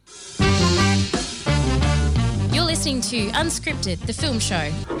listening to Unscripted, the film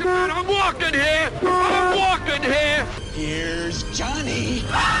show. God, I'm walking here! I'm walking here! Here's Johnny.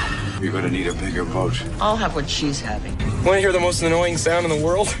 You're gonna need a bigger boat. I'll have what she's having. Want to hear the most annoying sound in the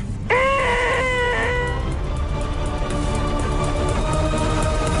world?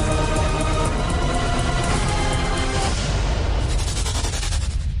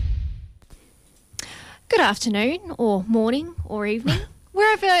 Good afternoon, or morning, or evening.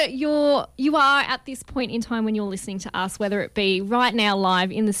 Wherever you are at this point in time when you're listening to us, whether it be right now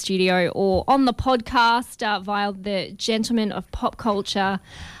live in the studio or on the podcast via the Gentlemen of Pop Culture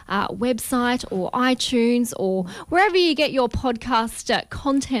website or iTunes or wherever you get your podcast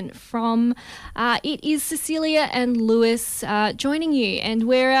content from, it is Cecilia and Lewis joining you, and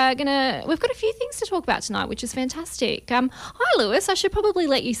we've got a few things to talk about tonight, which is fantastic. Hi, Lewis. I should probably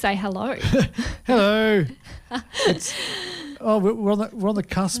let you say hello. Hello. We're on the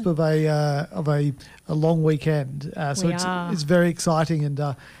cusp of a long weekend, so it's very exciting,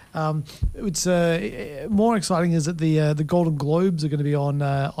 and it's more exciting is that the Golden Globes are going to be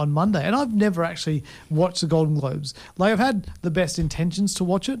on Monday, and I've never actually watched the Golden Globes. Like, I've had the best intentions to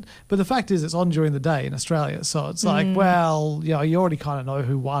watch it, but the fact is it's on during the day in Australia, so it's like, well, you already kind of know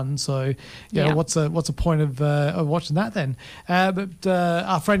who won, so what's the point of watching that then? But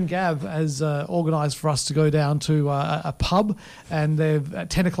our friend Gav has organised for us to go down to a pub, and they're at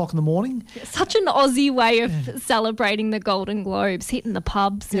 10 o'clock in the morning. Such an Aussie way of celebrating the Golden Globes, hitting the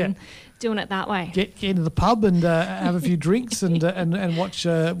pubs and doing it that way. Get into the pub and have a few drinks and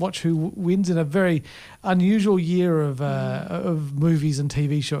watch who wins in a very unusual year of movies and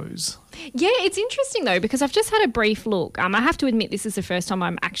TV shows. Yeah, it's interesting though, because I've just had a brief look. I have to admit this is the first time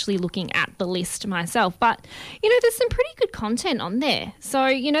I'm actually looking at the list myself, but there's some pretty good content on there.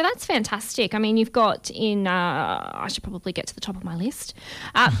 So, that's fantastic. I mean, you've got I should probably get to the top of my list.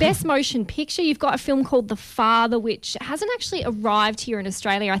 Best Motion Picture, you've got a film called The Father, which hasn't actually arrived here in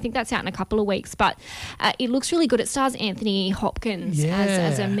Australia. I think that's out in a couple of weeks, but it looks really good. It stars Anthony Hopkins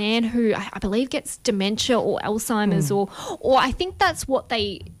as a man who I believe gets dementia or Alzheimer's or I think that's what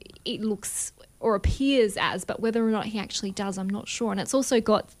it looks or appears as, but whether or not he actually does, I'm not sure. And it's also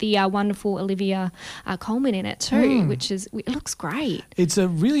got the wonderful Olivia Colman in it too, it looks great. It's a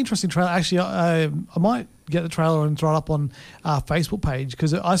really interesting trailer. Actually, I might get the trailer and throw it up on our Facebook page,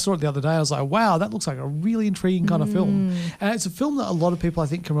 because I saw it the other day. I was like, wow, that looks like a really intriguing kind of film. And it's a film that a lot of people I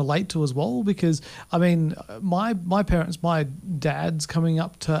think can relate to as well, because I mean, my parents, my dad's coming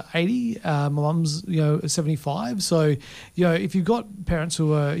up to 80, my mum's 75, so if you've got parents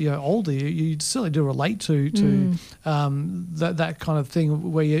who are older, you certainly do relate to that kind of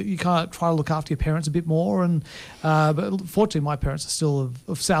thing where you kind of try to look after your parents a bit more, and but fortunately my parents are still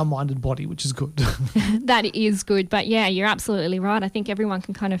of sound-minded body, which is good. That is good, but yeah, you're absolutely right. I think everyone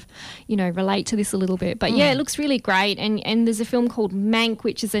can kind of, relate to this a little bit. But yeah, it looks really great. And there's a film called Mank,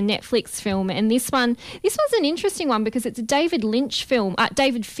 which is a Netflix film, and this one's an interesting one because it's a David Lynch film.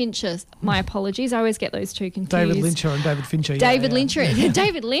 David Fincher, my apologies. I always get those two confused. David Lynch and David Fincher. David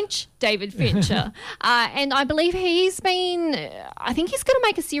Lynch, David Fincher. And I believe I think he's going to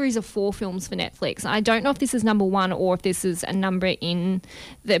make a series of 4 films for Netflix. I don't know if this is number 1 or if this is a number in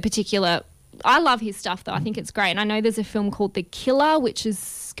the particular. I love his stuff though. I think it's great. And I know there's a film called The Killer, which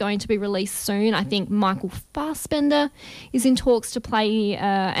is going to be released soon. I think Michael Fassbender is in talks to play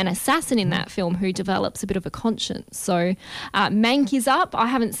an assassin in that film who develops a bit of a conscience. So Mank is up. I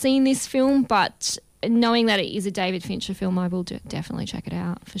haven't seen this film, but knowing that it is a David Fincher film, I will definitely check it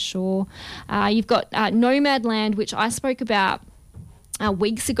out for sure. You've got Nomadland, which I spoke about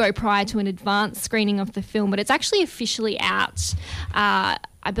weeks ago prior to an advanced screening of the film, but it's actually officially out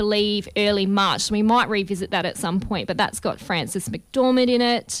I believe early March, so we might revisit that at some point, but that's got Frances McDormand in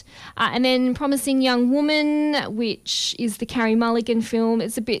it. And then Promising Young Woman, which is the Carey Mulligan film.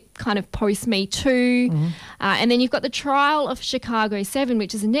 It's a bit kind of post-Me Too. And then you've got The Trial of Chicago 7,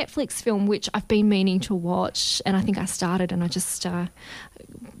 which is a Netflix film, which I've been meaning to watch, and I think I started and I just...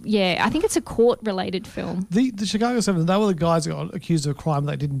 I think it's a court-related film. The Chicago 7, they were the guys that got accused of a crime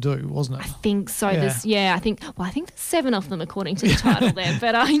they didn't do, wasn't it? I think so. I think there's 7 of them according to the title there.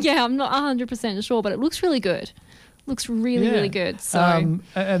 But I'm not 100% sure, but it looks really good. Looks really good. So,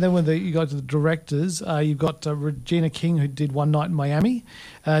 and then when you go to the directors, you've got Regina King, who did One Night in Miami,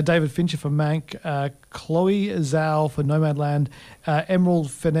 David Fincher for Mank, Chloe Zhao for Nomadland,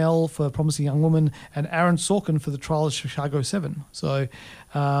 Emerald Fennell for Promising Young Woman, and Aaron Sorkin for The Trial of Chicago 7. So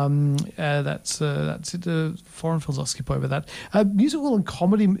That's it. Foreign films, I'll skip over that. Musical and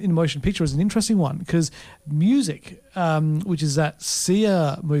comedy in motion picture is an interesting one because music, which is that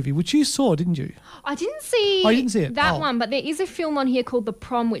Sia movie, which you saw, didn't you? I didn't see, you didn't see it? that Oh. one, but there is a film on here called The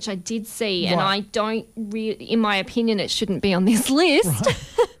Prom, which I did see, and Right. I don't really, in my opinion, it shouldn't be on this list.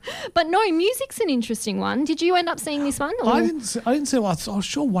 But no, music's an interesting one. Did you end up seeing this one? or- I didn't see it. I was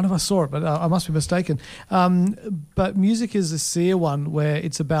sure one of us saw it, but I must be mistaken. But music is the Sia one where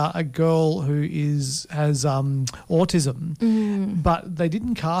it's about a girl who has autism, but they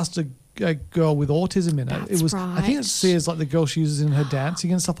didn't cast a girl with autism in it. That's It was I think right. it's Sia's like the girl she uses in her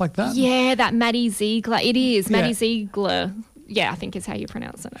dancing and stuff like that. Yeah, that Maddie Ziegler. It is Maddie Yeah. Ziegler. Yeah, I think is how you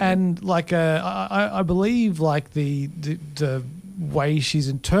pronounce it. And like I believe like the way she's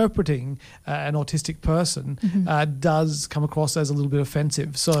interpreting an autistic person does come across as a little bit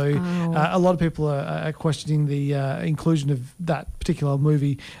offensive. So a lot of people are questioning the inclusion of that particular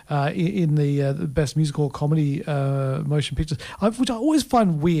movie in the best musical or comedy motion pictures, which I always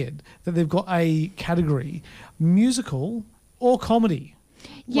find weird that they've got a category musical or comedy.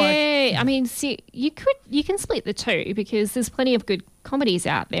 Yeah, I mean, see, you can split the two because there's plenty of good comedies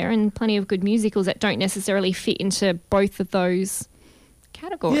out there and plenty of good musicals that don't necessarily fit into both of those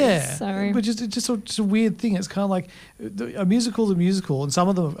categories. Yeah, So but it's just a weird thing. It's kind of like a musical's a musical, and some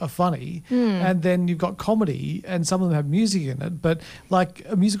of them are funny, and then you've got comedy, and some of them have music in it. But like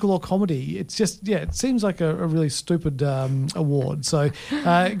a musical or comedy, it's just it seems like a really stupid award. So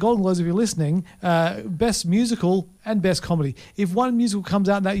Golden Globes, if you're listening, best musical and best comedy. If one musical comes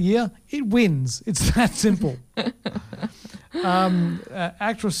out that year, it wins. It's that simple.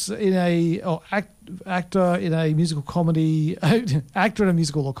 Actress in a actor in a musical comedy, actor in a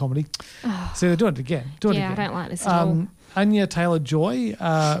musical or comedy. So they're doing it again. yeah, I don't like this at all. Anya Taylor-Joy,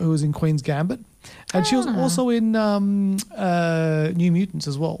 who was in Queen's Gambit, and she was also in New Mutants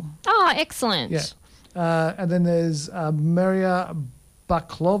as well. Oh, excellent. Yeah, and then there's Maria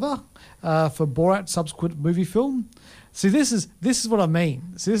Baklova for Borat subsequent movie film. See, this is what I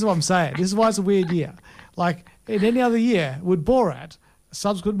mean. See, this is what I'm saying. This is why it's a weird year. Like in any other year, would Borat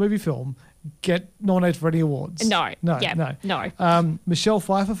subsequent movie film get nominated for any awards? No. Yeah, no. Michelle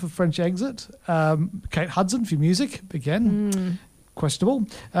Pfeiffer for French Exit. Kate Hudson for music again, questionable.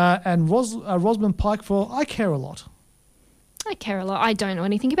 And Rosamund Pike for I Care a Lot. I care a lot. I don't know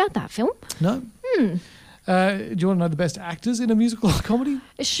anything about that film. No. Do you want to know the best actors in a musical or comedy?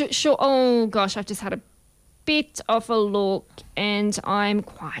 Sure. Oh gosh, I've just had a bit of a look, and I'm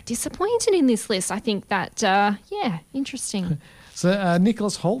quite disappointed in this list. I think that interesting. So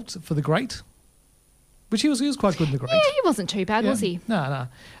Nicholas Hoult for The Great, which he was quite good in The Great. Yeah, he wasn't too bad, was he? No.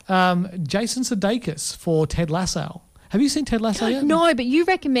 Jason Sudeikis for Ted Lasso. Have you seen Ted Lasso yet? No, but you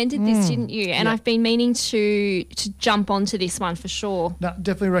recommended this, didn't you? And Yeah. I've been meaning to jump onto this one for sure. No,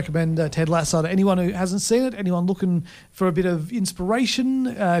 definitely recommend Ted Lasso to anyone who hasn't seen it, anyone looking for a bit of inspiration.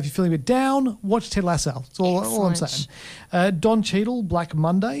 If you're feeling a bit down, watch Ted Lasso. That's all I'm Excellent. saying. Don Cheadle, Black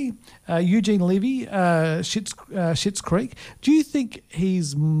Monday. Eugene Levy, Schitt's Creek. Do you think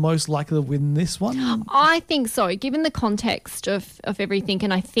he's most likely to win this one? I think so, given the context of everything,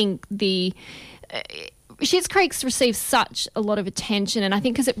 and I think the Schitt's Creek's received such a lot of attention, and I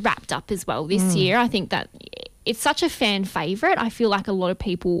think because it wrapped up as well this year, I think that it's such a fan favourite. I feel like a lot of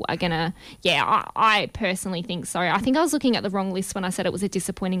people are going to, I personally think so. I think I was looking at the wrong list when I said it was a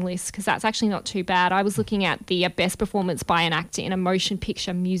disappointing list because that's actually not too bad. I was looking at the best performance by an actor in a motion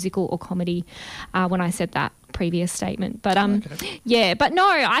picture, musical or comedy when I said that previous statement. But but no,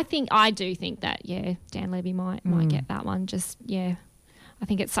 I do think that, Dan Levy might get that one. I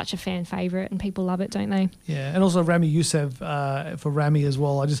think it's such a fan favourite and people love it, don't they? Yeah, and also Rami Youssef for Rami as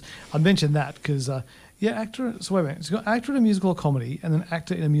well. I mentioned that because actor. So wait a minute, it's got actor in a musical or comedy, and then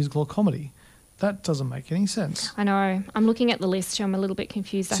actor in a musical or comedy. That doesn't make any sense. I know. I'm looking at the list too. I'm a little bit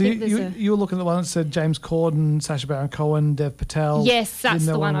confused. So I think there's you were looking at the one that said James Corden, Sacha Baron Cohen, Dev Patel. Yes, that's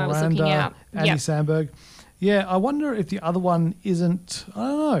the one I was looking at. Andy Yep. Samberg. Yeah, I wonder if the other one isn't. I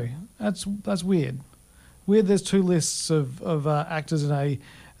don't know. That's weird. Weird. There's two lists of actors in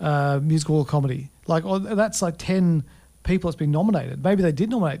a musical or comedy. That's like 10 people that's been nominated. Maybe they did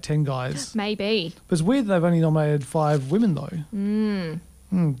nominate 10 guys. Maybe. But it's weird they've only nominated 5 women though.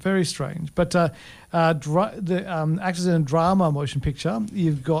 Very strange. But the actors in a drama motion picture,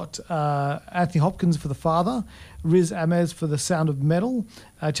 you've got Anthony Hopkins for The Father, Riz Ahmed for The Sound of Metal,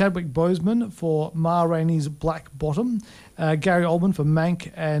 Chadwick Boseman for Ma Rainey's Black Bottom, Gary Oldman for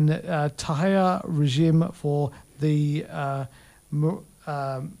Mank, and Tahir Regime for the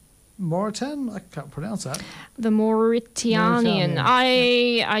Mauritanian? I can't pronounce that. The Mauritanian. Mauritanian.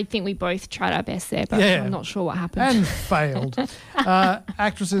 I think we both tried our best there, but Yeah. I'm not sure what happened. And failed.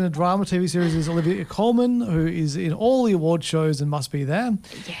 Actress in a drama TV series is Olivia Colman, who is in all the award shows and must be there.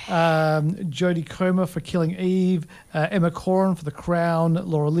 Jodie Comer for Killing Eve, Emma Corrin for The Crown,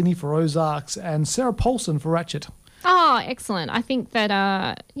 Laura Linney for Ozarks, and Sarah Paulson for Ratchet. Oh, excellent. I think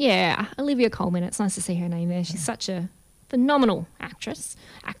that, Olivia Colman, it's nice to see her name there. She's such a phenomenal actor.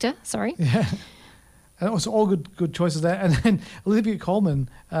 And it was all good choices there. And then Olivia Colman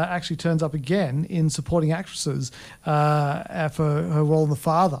actually turns up again in supporting actresses for her role in The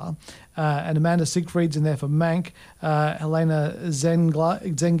Father. And Amanda Siegfried's in there for Mank. Helena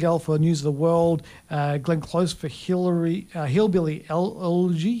Zengel for News of the World. Glenn Close for Hillbilly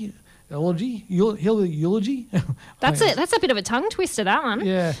Eulogy. Hillbilly Eulogy. That's it. That's a bit of a tongue twister, that one.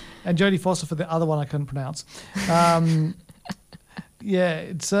 Yeah. And Jodie Foster for the other one I couldn't pronounce. Yeah,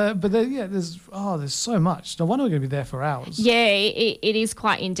 it's but there's so much. No wonder we're going to be there for hours. Yeah, it is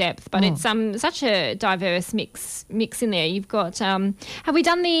quite in depth, but it's such a diverse mix in there. You've got have we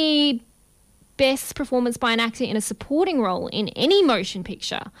done the best performance by an actor in a supporting role in any motion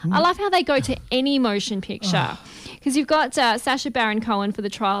picture? I love how they go to any motion picture. Because you've got Sacha Baron Cohen for The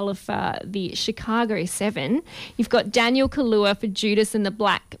Trial of the Chicago 7. You've got Daniel Kaluuya for Judas and the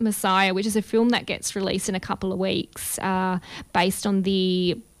Black Messiah, which is a film that gets released in a couple of weeks based on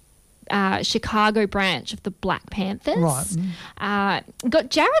the Chicago branch of the Black Panthers. Right. Got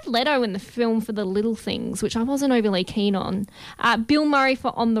Jared Leto in the film for The Little Things, which I wasn't overly keen on. Bill Murray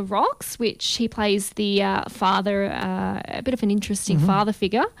for On the Rocks, which he plays the father, a bit of an interesting father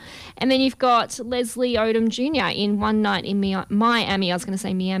figure. And then you've got Leslie Odom Jr. in One Night in Miami. I was going to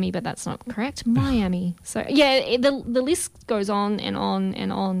say Miami, but that's not correct. Miami. So, yeah, the list goes on and on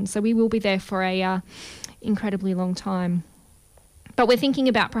and on. So we will be there for a incredibly long time. But we're thinking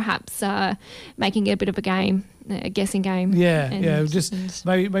about perhaps making it a bit of a game, a guessing game. Just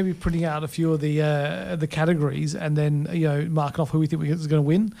maybe printing out a few of the categories and then marking off who we think is going to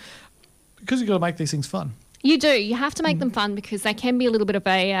win, because you've got to make these things fun. You do. You have to make them fun because they can be a little bit of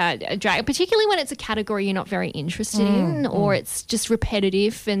a drag, particularly when it's a category you're not very interested in or it's just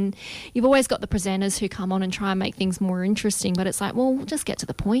repetitive. And you've always got the presenters who come on and try and make things more interesting, but it's like, well, we'll just get to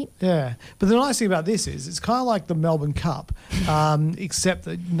the point. Yeah. But the nice thing about this is it's kind of like the Melbourne Cup, except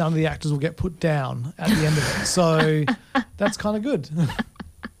that none of the actors will get put down at the end of it. So that's kind of good.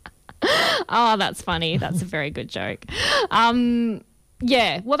 Oh, that's funny. That's a very good joke.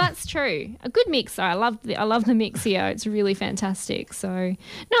 Yeah, well, that's true. A good mix. I love the mix here. It's really fantastic. So,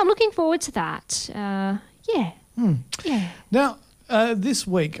 no, I'm looking forward to that. Yeah. Now, this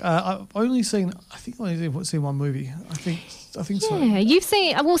week, I've only seen one movie. I think so. Yeah, you've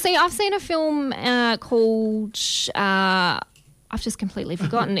seen. Well, see, I've seen a film called. I've just completely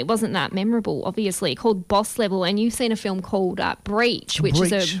forgotten. It wasn't that memorable, obviously, called Boss Level. And you've seen a film called Breach, which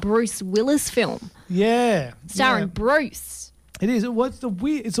is a Bruce Willis film. Yeah. Starring Bruce. It is. It's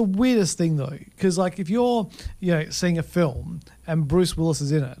the weirdest thing though, because like if you're seeing a film and Bruce Willis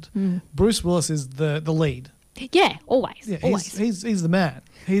is in it, Bruce Willis is the lead. Yeah, always. Yeah, always. He's the man.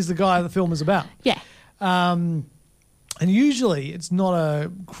 He's the guy the film is about. Yeah. And usually it's not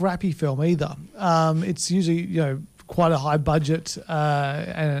a crappy film either. It's usually quite a high budget,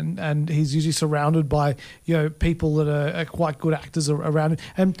 and he's usually surrounded by people that are quite good actors around him.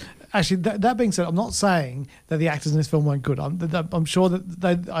 And actually, that being said, I'm not saying that the actors in this film weren't good. I'm sure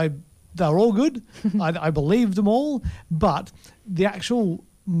that they're all good. I believe them all, but the actual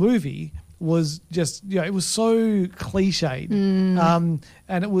movie was just it was so cliched,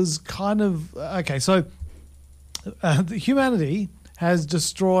 and it was kind of okay. So humanity has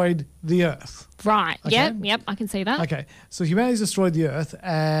destroyed the Earth. Right. Okay? Yep. I can see that. Okay. So humanity's destroyed the Earth,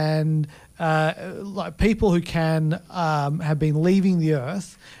 and like people who can have been leaving the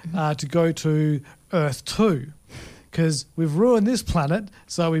Earth to go to Earth 2, because we've ruined this planet,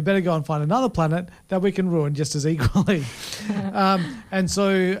 so we better go and find another planet that we can ruin just as equally. And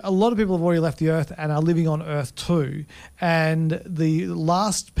so a lot of people have already left the Earth and are living on Earth 2, and the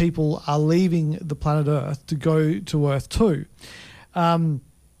last people are leaving the planet Earth to go to Earth 2. And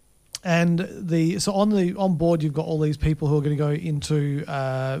on board you've got all these people who are going to go into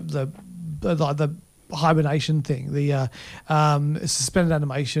the hibernation thing, the suspended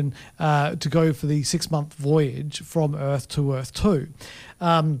animation, to go for the 6-month voyage from Earth to Earth 2.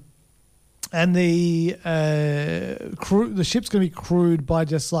 And the ship's going to be crewed by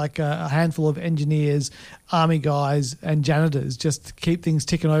just like a handful of engineers, army guys, and janitors, just to keep things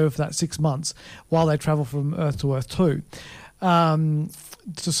ticking over for that 6 months while they travel from Earth to Earth 2.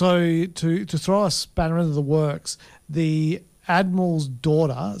 So to throw a spanner into the works, the Admiral's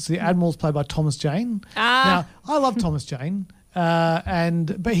daughter. So the Admiral's played by Thomas Jane. Now, I love Thomas Jane.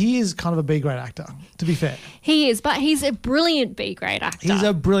 But he is kind of a B-grade actor, to be fair. He is, but he's a brilliant B-grade actor. He's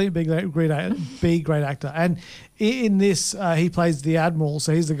a brilliant B-grade actor. And in this, he plays the Admiral,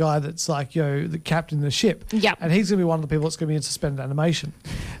 so he's the guy that's like, the captain of the ship. Yep. And he's going to be one of the people that's going to be in suspended animation.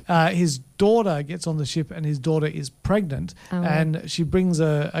 His daughter gets on the ship, and his daughter is pregnant, and she brings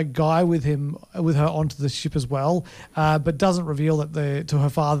a guy with her onto the ship as well, but doesn't reveal that to her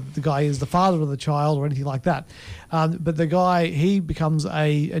father the guy is the father of the child or anything like that. But the guy, he becomes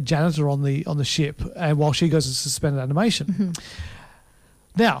a janitor on the ship, and while she goes to suspended animation. Mm-hmm.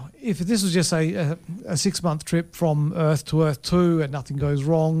 Now, if this was just a 6-month trip from Earth to Earth 2 and nothing goes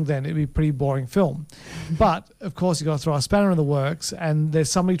wrong, then it'd be a pretty boring film. But, of course, you've got to throw a spanner in the works, and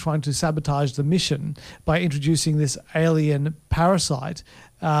there's somebody trying to sabotage the mission by introducing this alien parasite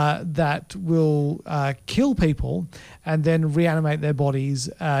that will kill people and then reanimate their bodies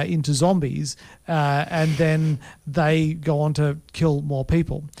into zombies, and then they go on to kill more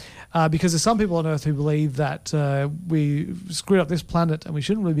people. Because there's some people on Earth who believe that we screwed up this planet and we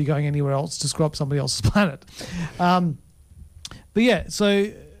shouldn't really be going anywhere else to screw up somebody else's planet. But yeah,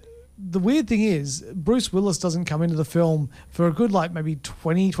 so the weird thing is Bruce Willis doesn't come into the film for a good maybe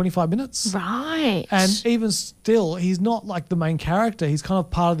 20, 25 minutes. Right. And even still, he's not like the main character. He's kind of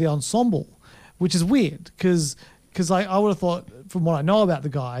part of the ensemble, which is weird because I would have thought, from what I know about the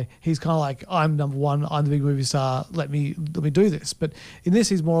guy, he's kind of like, I'm number one, I'm the big movie star, let me do this. But in this,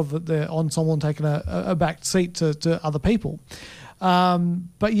 he's more of the ensemble and taking a back seat to other people.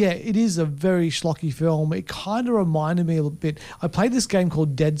 But yeah, it is a very schlocky film. It kind of reminded me a little bit. I played this game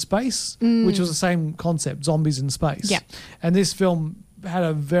called Dead Space, which was the same concept, zombies in space. Yeah. And this film had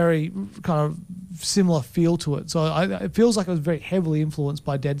a very kind of similar feel to it. So it feels like it was very heavily influenced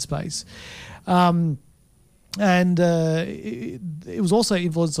by Dead Space. And it was also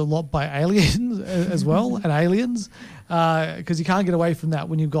influenced a lot by Aliens as well, and Aliens, because you can't get away from that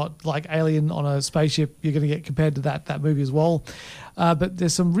when you've got like Alien on a spaceship. You're going to get compared to that movie as well. But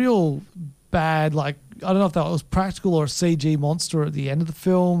there's some real bad, I don't know if that was practical or a CG monster at the end of the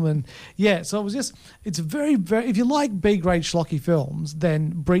film. And yeah, so it's a very, very, if you like B-grade schlocky films, then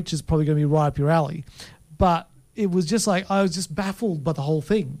Breach is probably going to be right up your alley. But it was just I was just baffled by the whole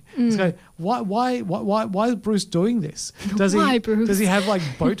thing. So why is Bruce doing this? Does he have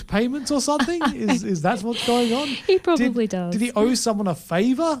boat payments or something? Is that what's going on? He probably does. Did he owe someone a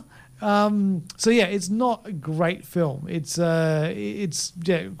favor? So yeah, it's not a great film. It's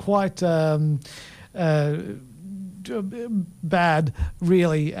quite bad,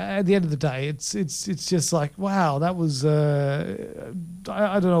 really. At the end of the day, it's just like, wow, that was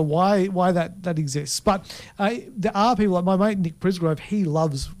I don't know why that exists. But there are people like my mate Nick Prisgrove. He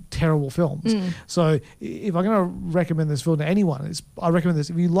loves terrible films. So if I'm going to recommend this film to anyone, I recommend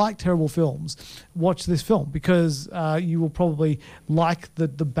this. If you like terrible films, watch this film, because you will probably like the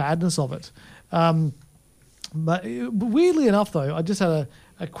badness of it. But weirdly enough, though, I just had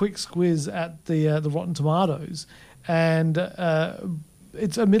a quick squiz at the Rotten Tomatoes, and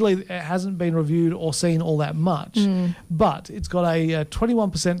it's admittedly it hasn't been reviewed or seen all that much, but it's got a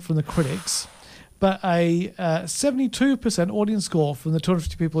 21% from the critics, but a 72% audience score from the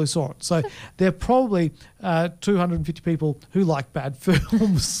 250 people who saw it. So there are probably 250 people who like bad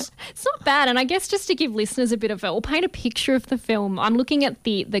films. It's not bad. And I guess just to give listeners a bit of or paint a picture of the film, I'm looking at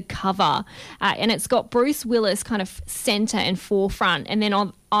the cover, and it's got Bruce Willis kind of centre and forefront, and then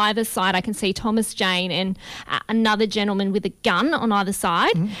on either side I can see Thomas Jane and another gentleman with a gun on either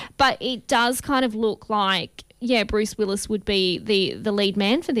side. But it does kind of look like, yeah, Bruce Willis would be the lead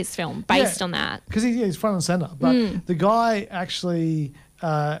man for this film based on that. Because he's front and centre. But the guy actually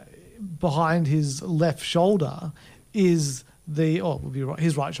behind his left shoulder is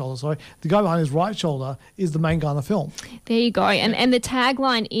his right shoulder, sorry. The guy behind his right shoulder is the main guy in the film. There you go. And the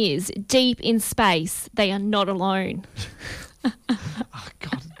tagline is, deep in space, they are not alone. Oh,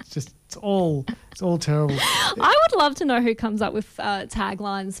 God, it's all terrible. I would love to know who comes up with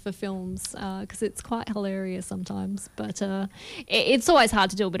taglines for films, because it's quite hilarious sometimes. But it's always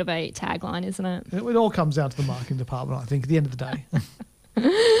hard to do a bit of a tagline, isn't it? It all comes down to the marketing department, I think, at the end of the day.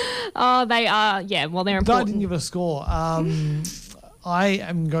 Oh, they are. Yeah, well, they're important. I didn't give it a score. I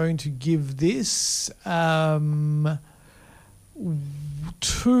am going to give this 2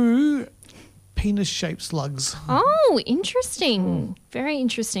 penis-shaped slugs. Oh, interesting. very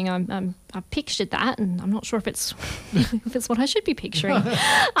interesting. I've pictured that, and I'm not sure if it's if it's what I should be picturing.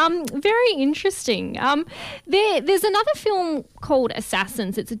 Very interesting. There's another film called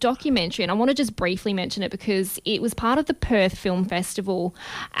Assassins. It's a documentary, and I want to just briefly mention it because it was part of the Perth Film Festival,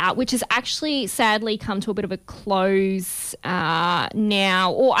 which has actually sadly come to a bit of a close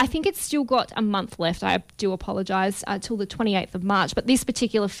now. Or I think it's still got a month left. I do apologise, till the 28th of March. But this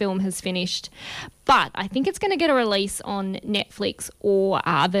particular film has finished. But I think it's going to get a release on Netflix or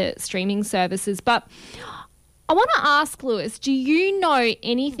other streaming services. But I want to ask, Lewis, do you know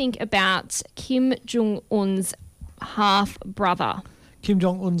anything about Kim Jong-un's half-brother? Kim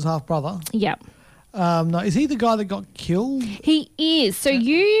Jong-un's half-brother? Yep. No, is he the guy that got killed? He is. So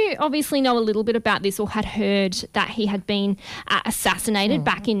you obviously know a little bit about this or had heard that he had been assassinated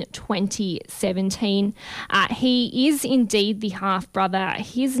back in 2017. He is indeed the half-brother.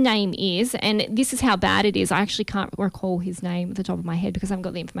 His name is, and this is how bad it is, I actually can't recall his name at the top of my head because I haven't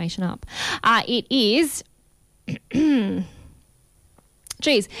got the information up. It is...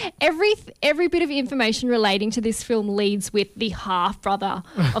 Geez, every bit of information relating to this film leads with the half-brother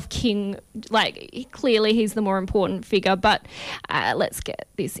of King. Like, clearly he's the more important figure. But let's get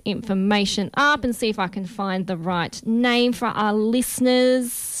this information up and see if I can find the right name for our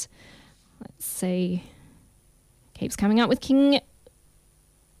listeners. Let's see. Keeps coming up with Kim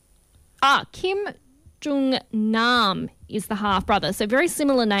Jong-nam is the half-brother. So very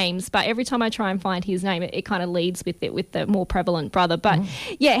similar names, but every time I try and find his name, it kind of leads with it, with the more prevalent brother. But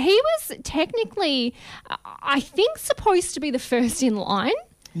yeah, he was technically, I think, supposed to be the first in line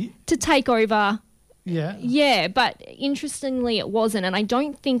to take over. Yeah. Yeah, but interestingly it wasn't, and I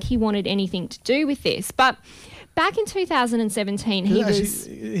don't think he wanted anything to do with this. But back in 2017, he was...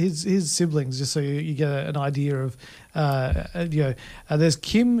 His siblings, just so you get an idea of, there's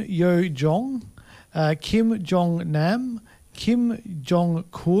Kim Yo-jong, Kim Jong-nam, Kim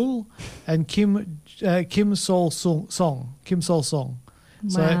Jong-kul, and Kim Sol-song.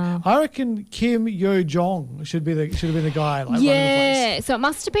 So Wow. I reckon Kim Yo-jong should have been the guy running the Yeah, place. so it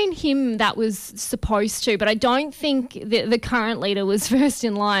must have been him that was supposed to, but I don't think the current leader was first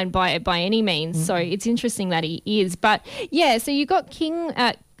in line by any means. So it's interesting that he is. But yeah, so you got King.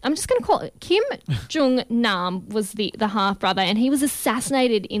 I'm just going to call it Kim Jong-nam was the half-brother, and he was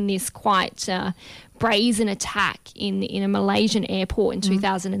assassinated in this quite brazen attack in a Malaysian airport in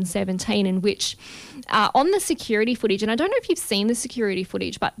 2017, in which on the security footage, and I don't know if you've seen the security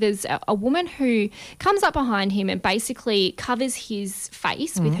footage, but there's a woman who comes up behind him and basically covers his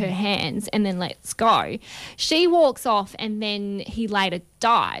face with her hands and then lets go. She walks off and then he later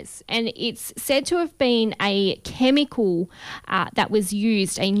dies. And it's said to have been a chemical that was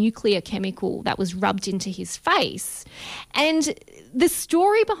used, a nuclear chemical that was rubbed into his face. And the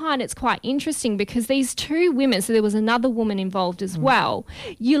story behind it's quite interesting because these two women, so there was another woman involved as well,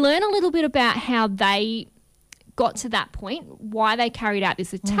 you learn a little bit about how they got to that point, why they carried out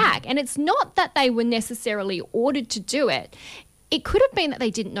this attack. And it's not that they were necessarily ordered to do it. It could have been that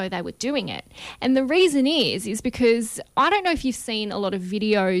they didn't know they were doing it. And the reason is because I don't know if you've seen a lot of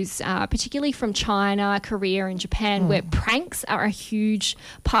videos, particularly from China, Korea and Japan, where pranks are a huge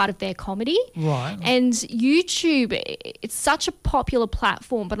part of their comedy. Right. And YouTube, it's such a popular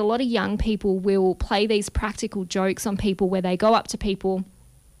platform, but a lot of young people will play these practical jokes on people where they go up to people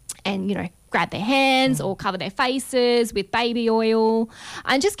and, grab their hands or cover their faces with baby oil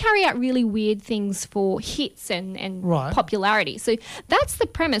and just carry out really weird things for hits and popularity. So that's the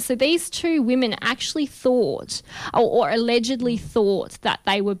premise. So these two women actually thought or allegedly thought that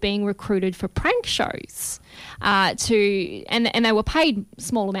they were being recruited for prank shows and they were paid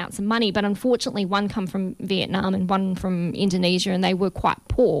small amounts of money, but unfortunately one come from Vietnam and one from Indonesia, and they were quite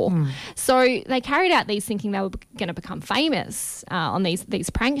poor. So they carried out these thinking they were going to become famous on these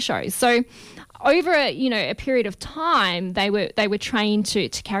prank shows. So over a period of time, they were trained to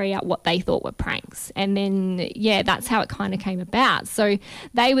carry out what they thought were pranks, and then that's how it kind of came about. So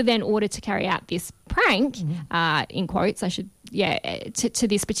they were then ordered to carry out this prank, in quotes, to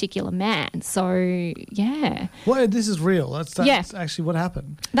this particular man. So Well, this is real. That's actually what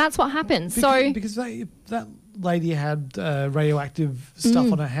happened. That's what happened. Because that lady had radioactive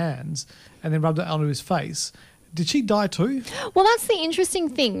stuff on her hands and then rubbed it onto his face. Did she die too? Well, that's the interesting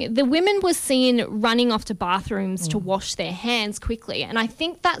thing. The women were seen running off to bathrooms to wash their hands quickly. And I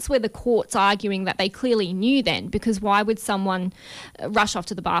think that's where the court's arguing that they clearly knew then, because why would someone rush off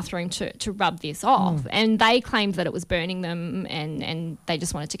to the bathroom to rub this off? And they claimed that it was burning them and they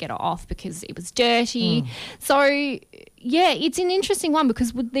just wanted to get it off because it was dirty. So, it's an interesting one,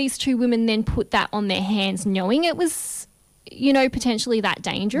 because would these two women then put that on their hands knowing it was potentially that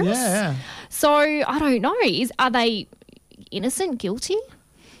dangerous? Yeah. So I don't know. innocent, guilty?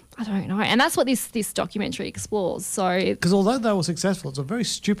 I don't know. And that's what this documentary explores. So, Because although they were successful, it's a very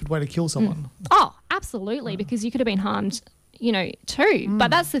stupid way to kill someone. oh, absolutely, because you could have been harmed, too.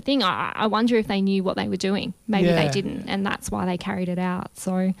 But that's the thing. I wonder if they knew what they were doing. Maybe they didn't, and that's why they carried it out.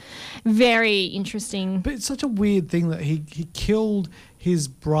 So, very interesting. But it's such a weird thing that he killed his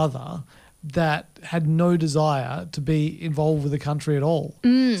brother that had no desire to be involved with the country at all. So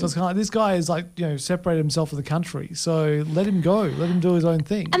it's kind of like, this guy is like, separated himself from the country. So let him go. Let him do his own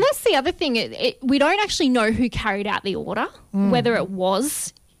thing. And that's the other thing. We don't actually know who carried out the order, whether it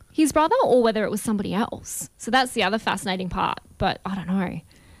was his brother or whether it was somebody else. So that's the other fascinating part. But I don't know.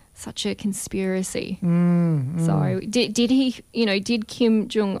 Such a conspiracy. So did he, did Kim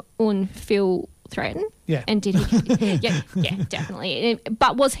Jong-un feel threatened? Yeah. And did he? yeah, definitely.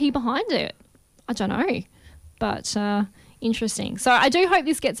 But was he behind it? I don't know. But interesting. So I do hope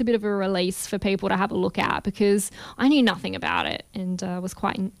this gets a bit of a release for people to have a look at, because I knew nothing about it and was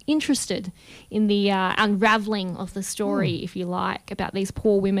quite interested in the unravelling of the story, if you like, about these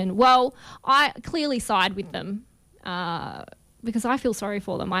poor women. Well, I clearly side with them because I feel sorry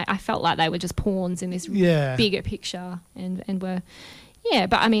for them. I felt like they were just pawns in this bigger picture and were,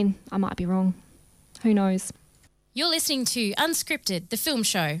 but I mean, I might be wrong. Who knows? You're listening to Unscripted, the film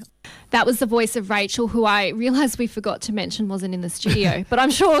show. That was the voice of Rachel, who I realised we forgot to mention wasn't in the studio. But I'm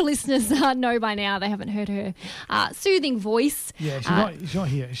sure listeners know by now. They haven't heard her soothing voice. Yeah, she's not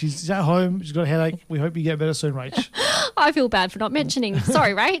here. She's at home. She's got a headache. We hope you get better soon, Rach. I feel bad for not mentioning.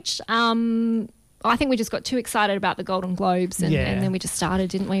 Sorry, Rach. I think we just got too excited about the Golden Globes and then we just started,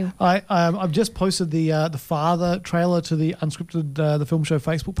 didn't we? I've just posted the Father trailer to the Unscripted the Film Show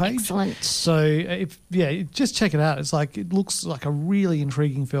Facebook page. Excellent. So just check it out. It's like, it looks like a really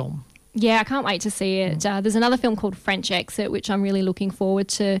intriguing film. Yeah, I can't wait to see it. There's another film called French Exit, which I'm really looking forward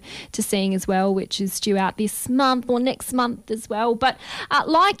to seeing as well, which is due out this month or next month as well. But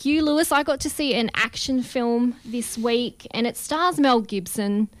like you, Lewis, I got to see an action film this week, and it stars Mel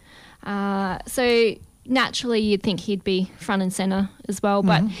Gibson. So naturally you'd think he'd be front and centre as well,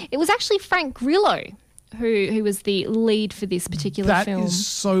 but it was actually Frank Grillo who was the lead for this particular film. That is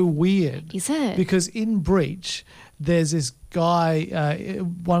so weird. Is it? Because in Breach, there's this guy,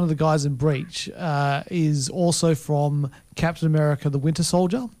 one of the guys in Breach is also from Captain America, the Winter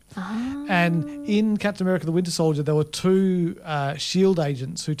Soldier. And in Captain America, the Winter Soldier, there were two S.H.I.E.L.D.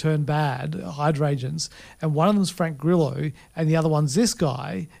 agents who turned bad, Hydra agents, and one of them's Frank Grillo, and the other one's this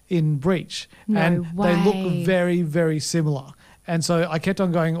guy in Breach. No way. They look very, very similar. And so I kept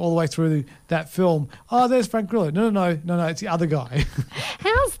on going all the way through that film. Oh, there's Frank Grillo. No, it's the other guy.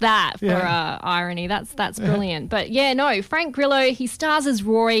 How's that for irony? That's brilliant. But Frank Grillo, he stars as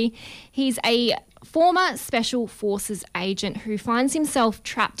Roy. He's a former Special Forces agent who finds himself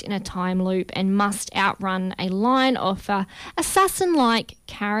trapped in a time loop and must outrun a line of assassin-like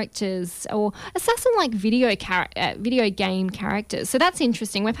characters or assassin-like video game characters. So that's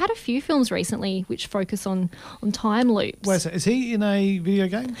interesting. We've had a few films recently which focus on time loops. Wait a second, is he in a video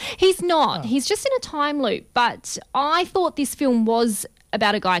game? He's not. He's just in a time loop. But I thought this film was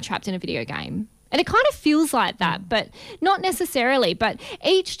about a guy trapped in a video game. And it kind of feels like that, but not necessarily. But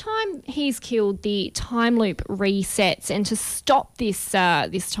each time he's killed, the time loop resets. And to stop this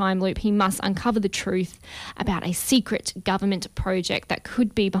time loop, he must uncover the truth about a secret government project that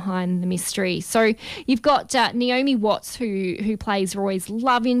could be behind the mystery. So you've got Naomi Watts, who plays Roy's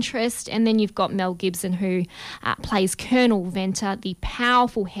love interest, and then you've got Mel Gibson, who plays Colonel Venter, the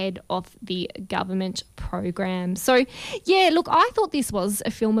powerful head of the government program. So, look, I thought this was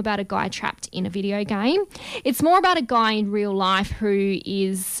a film about a guy trapped in a video game. It's more about a guy in real life who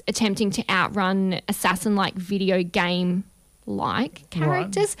is attempting to outrun assassin-like video game-like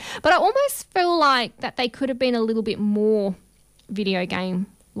characters. Right. But I almost feel like that they could have been a little bit more video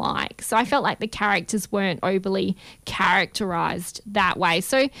game-like. So I felt like the characters weren't overly characterised that way.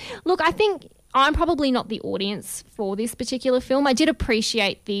 So, look, I think I'm probably not the audience for this particular film. I did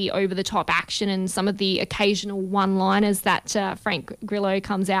appreciate the over-the-top action and some of the occasional one-liners that Frank Grillo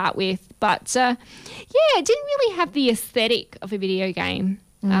comes out with. But, it didn't really have the aesthetic of a video game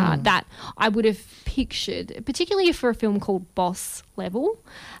that I would have pictured, particularly for a film called Boss Level.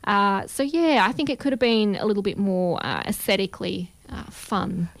 I think it could have been a little bit more aesthetically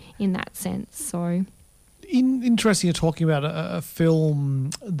fun in that sense. So interesting you're talking about a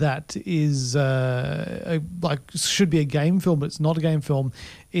film that is should be a game film, but it's not a game film.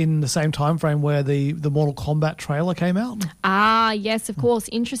 in the same time frame where the Mortal Kombat trailer came out. Ah, yes, of course.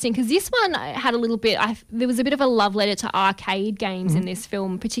 Interesting, because this one had a little bit, there was a bit of a love letter to arcade games in this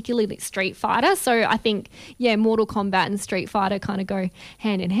film, particularly Street Fighter. So I think, Mortal Kombat and Street Fighter kind of go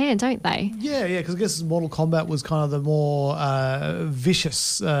hand in hand, don't they? Yeah, because I guess Mortal Kombat was kind of the more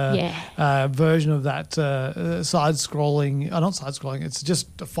vicious version of that side-scrolling, not side-scrolling, it's just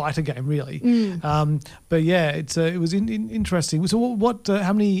a fighter game, really. But yeah, it was interesting. So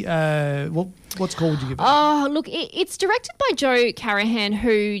how many, what score would you give it? Oh, look, it's directed by Joe Carnahan,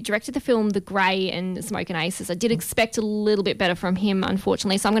 who directed the film The Grey and Smoke and Aces. I did expect a little bit better from him,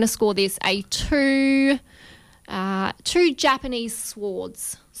 unfortunately. So I'm going to score this a 2 Japanese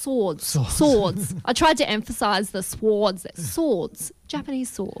swords. Swords. I tried to emphasise the swords. Swords.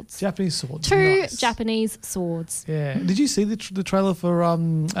 Japanese swords. Japanese swords. 2 Nice. Japanese swords. Yeah. Did you see the trailer for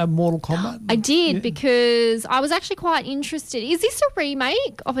Mortal Kombat? I did, because I was actually quite interested. Is this a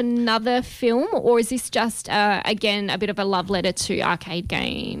remake of another film, or is this just, again, a bit of a love letter to arcade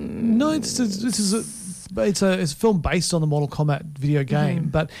game? No, it's a film based on the Mortal Kombat video game,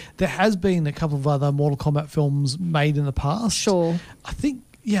 but there has been a couple of other Mortal Kombat films made in the past. Sure.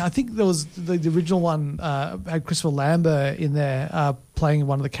 I think there was the original one had Christopher Lambert in there playing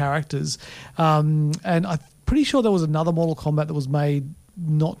one of the characters, and I'm pretty sure there was another Mortal Kombat that was made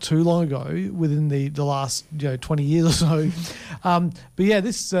not too long ago, within the last 20 years or so. But yeah,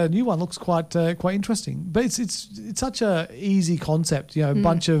 this new one looks quite interesting. But it's such a easy concept. A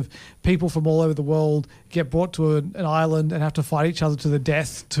bunch of people from all over the world get brought to an island and have to fight each other to the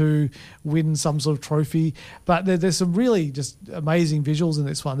death to win some sort of trophy. But there's some really just amazing visuals in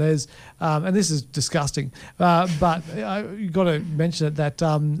this one. There's and this is disgusting, but you got to mention it that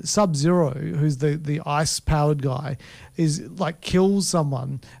Sub-Zero, who's the ice powered guy, is like kills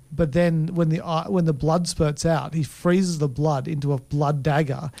someone, but then when the blood spurts out, he freezes the blood into a blood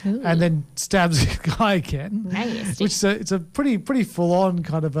dagger and then stabs the guy again. Nasty. Which it's a pretty full on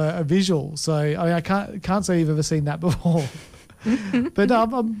kind of a visual. So I mean, I can't say you've ever seen that before. But no,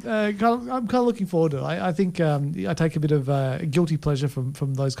 I'm kind of looking forward to it. I think I take a bit of guilty pleasure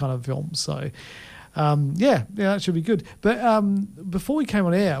from those kind of films. So. That should be good. But before we came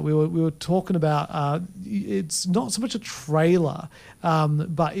on air, we were talking about it's not so much a trailer,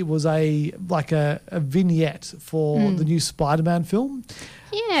 but it was a vignette for the new Spider-Man film.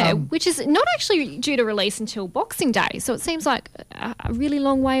 Yeah, which is not actually due to release until Boxing Day, so it seems like a really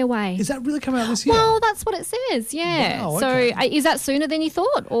long way away. Is that really coming out this year? Well, that's what it says, yeah. Wow, okay. So is that sooner than you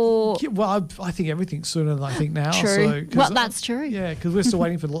thought? Or Yeah, well, I think everything's sooner than I think now. True. So, Well, that's true. Yeah, because we're still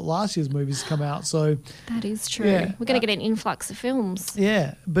waiting for last year's movies to come out. So that is true. Yeah. We're going to get an influx of films.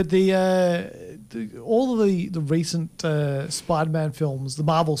 yeah, but all of the recent Spider-Man films, the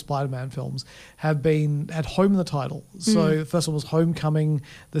Marvel Spider-Man films, had home in the title. So the first one was Homecoming,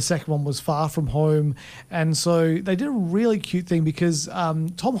 the second one was Far From Home, and so they did a really cute thing because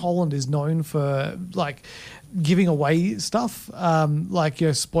Tom Holland is known for giving away stuff,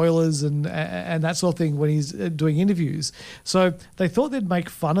 spoilers and that sort of thing when he's doing interviews. So they thought they'd make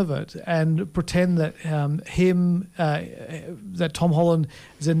fun of it and pretend that that Tom Holland,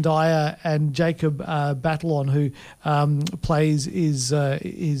 Zendaya, and Jacob Batalon, who plays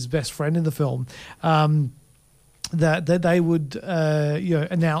his best friend in the film, that they would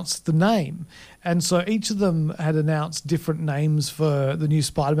announce the name. And so each of them had announced different names for the new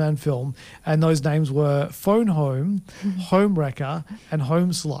Spider-Man film, and those names were Phone Home, Home Wrecker, and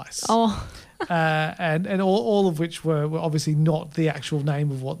Home Slice. Oh, and all of which were obviously not the actual name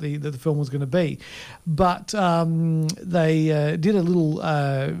of what the film was going to be. But they did a little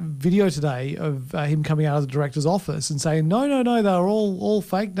video today of him coming out of the director's office and saying, no, they're all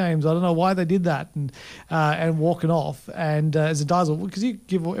fake names. I don't know why they did that, and walking off. And Zendaya's like, because you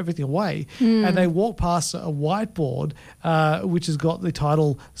give everything away. And they walk past a whiteboard which has got the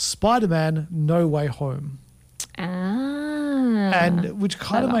title Spider-Man No Way Home. And which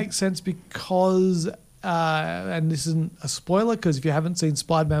kind of makes sense because, and this isn't a spoiler because if you haven't seen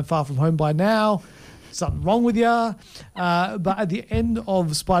Spider-Man Far From Home by now, something wrong with you. But at the end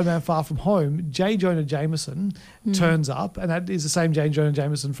of Spider-Man Far From Home, J. Jonah Jameson turns up, and that is the same J. Jonah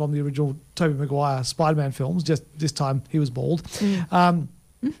Jameson from the original Tobey Maguire Spider-Man films, just this time he was bald.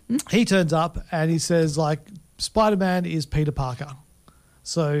 He turns up and he says, Spider-Man is Peter Parker.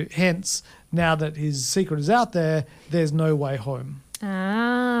 So hence, now that his secret is out there, there's no way home.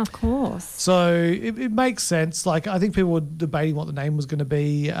 Ah, of course. So it makes sense. I think people were debating what the name was going to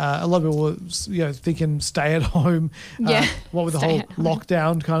be. A lot of people were, thinking stay at home. What with the whole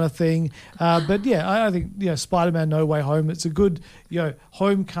lockdown kind of thing. But yeah, I think Spider-Man No Way Home. It's a good,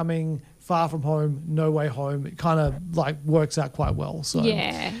 homecoming, Far From Home, No Way Home, it kind of like works out quite well. So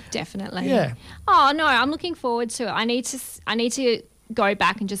Yeah, definitely. Yeah. Oh no, I'm looking forward to it. I need to go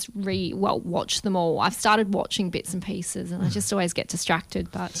back and just watch them all. I've started watching bits and pieces, and I just always get distracted.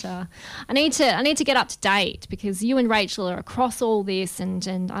 But I need to get up to date, because you and Rachel are across all this,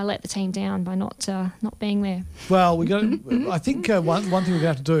 and I let the team down by not being there. Well, we got. I think one thing we're going to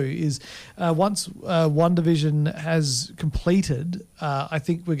have to do is once WandaVision has completed, I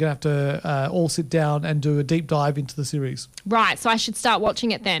think we're going to have to all sit down and do a deep dive into the series. Right, so I should start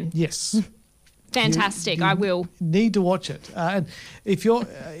watching it then. Yes. Fantastic, You I will. Need to watch it. And if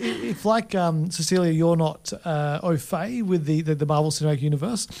like Cecilia, you're not au fait with the Marvel Cinematic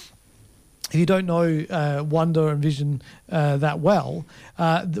Universe, if you don't know Wanda and Vision that well,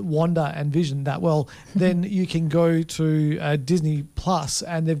 Wanda and Vision that well, then you can go to Disney Plus,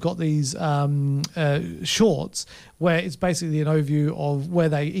 and they've got these shorts where it's basically an overview of where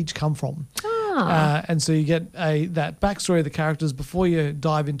they each come from. And so you get that backstory of the characters before you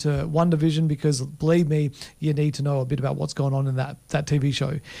dive into WandaVision, because believe me, you need to know a bit about what's going on in that TV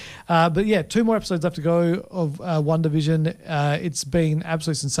show. But yeah, 2 more episodes left to go of WandaVision. It's been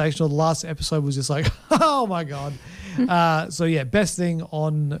absolutely sensational. The last episode was just like, oh my God. So yeah, best thing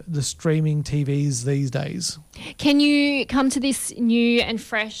on the streaming TVs these days. Can you come to this new and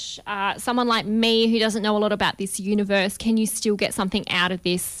fresh, someone like me who doesn't know a lot about this universe, can you still get something out of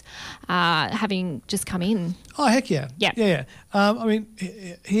this having just come in? Oh, heck yeah. Yeah. I mean,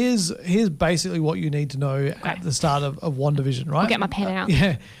 here's basically what you need to know at the start of WandaVision, right? I'll get my pen out.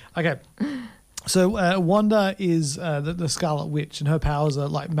 Yeah. Okay. So Wanda is the Scarlet Witch, and her powers are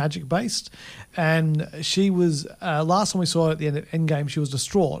like magic based. And she was last time we saw her at the end of Endgame, she was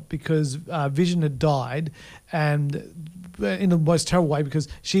distraught because Vision had died, and in the most terrible way, because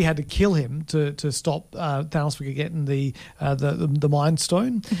she had to kill him to stop Thanos from getting the Mind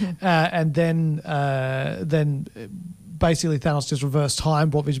Stone, and then basically Thanos just reversed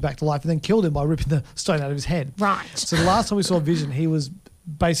time, brought Vision back to life, and then killed him by ripping the stone out of his head. Right. So the last time we saw Vision, he was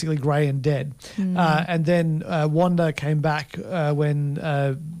basically grey and dead. And then Wanda came back when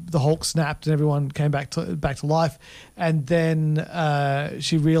the Hulk snapped and everyone came back to life. And then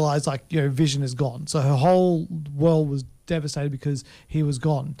she realised, Vision is gone. So her whole world was devastated because he was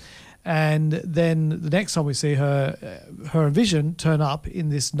gone. And then the next time we see her and Vision turn up in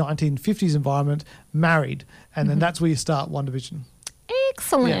this 1950s environment, married. And then that's where you start WandaVision.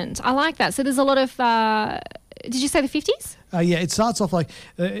 Excellent. Yeah. I like that. So there's a lot of... did you say the 50s? Yeah, it starts off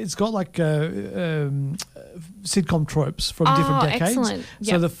it's got sitcom tropes from different decades. Excellent.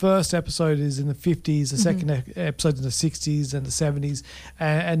 So the first episode is in the 50s, the second episode in the 60s and the 70s,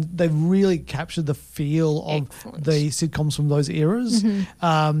 and they've really captured the feel of the sitcoms from those eras.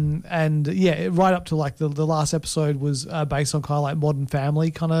 And yeah, right up to the last episode was based on kind of like Modern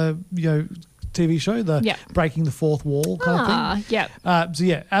Family kind of TV show, breaking the fourth wall kind of thing. So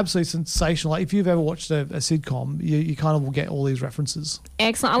yeah, absolutely sensational. Like if you've ever watched a sitcom, you kind of will get all these references.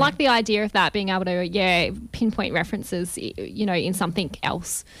 Excellent. I like the idea of that, being able to pinpoint references, in something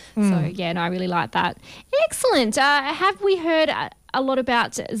else. So yeah, no, I really like that. Excellent. Have we heard a lot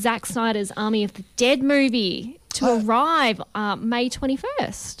about Zack Snyder's Army of the Dead movie to arrive May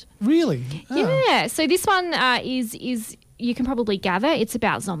 21st? Really? Oh. Yeah. So this one is. You can probably gather it's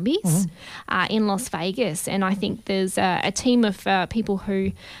about zombies in Las Vegas, and I think there's a team of people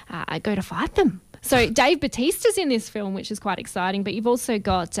who go to fight them. So Dave Bautista's in this film, which is quite exciting, but you've also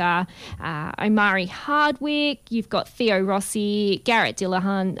got Omari Hardwick, you've got Theo Rossi, Garrett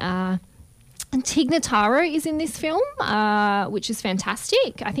Dillahunt, and Tig Notaro is in this film, which is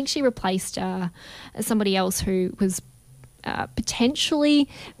fantastic. I think she replaced somebody else who was potentially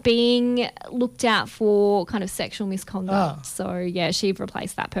being looked out for kind of sexual misconduct. So yeah, she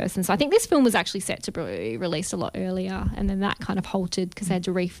replaced that person. So I think this film was actually set to be released a lot earlier, and then that kind of halted because they had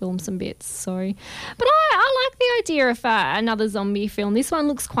to refilm some bits. So, but I like the idea of another zombie film. This one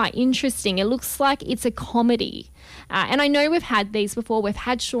looks quite interesting. It looks like it's a comedy. And I know we've had these before. We've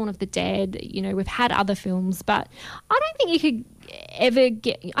had Shaun of the Dead, we've had other films, but I don't think you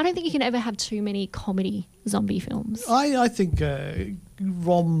can ever have too many comedy zombie films. I think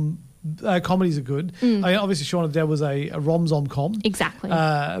comedies are good. I mean, obviously Shaun of the Dead was a rom-com. Exactly.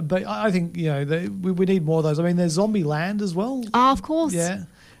 But I think, we need more of those. I mean, there's Zombieland as well. Oh, of course. Yeah.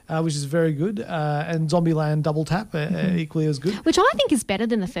 Which is very good. And Zombieland Double Tap equally as good. Which I think is better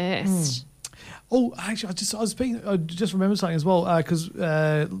than the first. Oh, actually, I just remembered something as well, because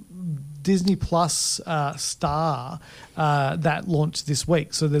Disney Plus Star that launched this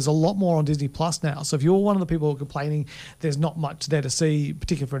week. So there's a lot more on Disney Plus now. So if you're one of the people who are complaining there's not much there to see,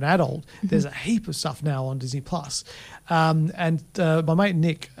 particularly for an adult, there's a heap of stuff now on Disney Plus. And my mate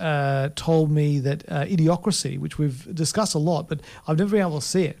Nick told me that Idiocracy, which we've discussed a lot, but I've never been able to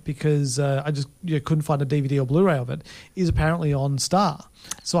see it because I just couldn't find a DVD or Blu-ray of it, is apparently on Star.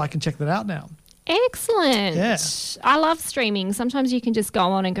 So I can check that out now. Excellent. Yeah. I love streaming. Sometimes you can just go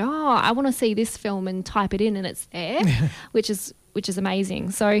on and go, oh, I want to see this film, and type it in and it's there, which is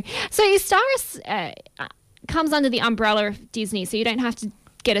amazing. So Star comes under the umbrella of Disney, so you don't have to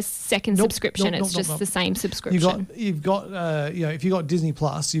get a second subscription. It's just the same subscription. You've got if you've got Disney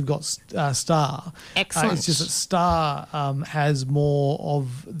Plus, you've got Star. Excellent. It's just that Star has more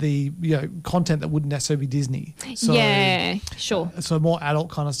of the content that wouldn't necessarily be Disney. So, yeah, sure. So more adult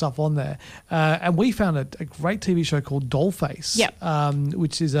kind of stuff on there. And we found a great TV show called Dollface,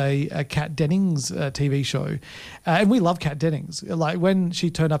 which is a Kat Dennings TV show. And we love Kat Dennings. Like when she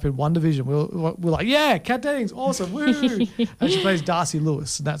turned up in WandaVision, we're like, yeah, Kat Dennings, awesome, woo! And she plays Darcy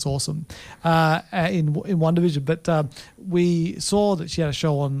Lewis. And that's awesome in WandaVision. But we saw that she had a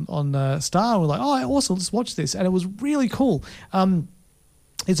show on Star, and we're like, oh, awesome, let's watch this. And it was really cool.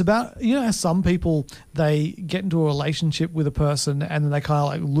 It's about, how some people, they get into a relationship with a person and then they kind of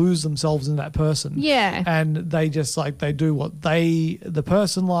like lose themselves in that person. Yeah. And they just they do what the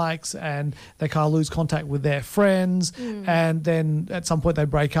person likes, and they kind of lose contact with their friends. And then at some point they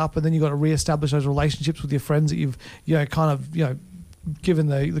break up, and then you've got to reestablish those relationships with your friends that you've, given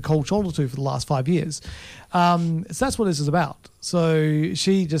the cold shoulder to for the last 5 years. So that's what this is about. So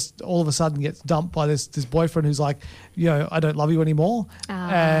she just all of a sudden gets dumped by this boyfriend who's like, I don't love you anymore.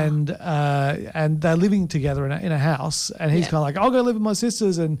 And they're living together in a house, and he's kind of like, I'll go live with my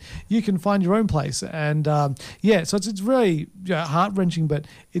sisters and you can find your own place. And so it's very heart-wrenching, but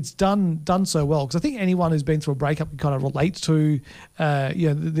it's done so well, because I think anyone who's been through a breakup can kind of relate to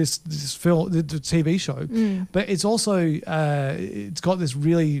this film, the TV show. But it's also it's got this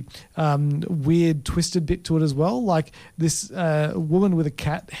really weird twisted bit to it as well. Like this woman with a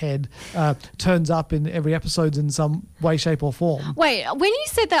cat head turns up in every episode in some way, shape or form. Wait, when you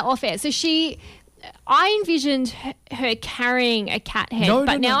said that off air, so I envisioned her carrying a cat head,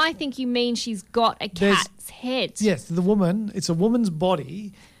 but now I think you mean she's got a cat's head. Yes, it's a woman's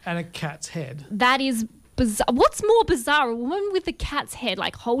body and a cat's head. That is bizarre. What's more bizarre, a woman with a cat's head,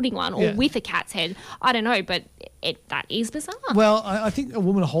 like holding one, or with a cat's head? I don't know, but that is bizarre. Well, I think a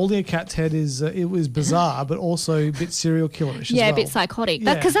woman holding a cat's head it was bizarre, but also a bit serial killerish as well. A bit psychotic.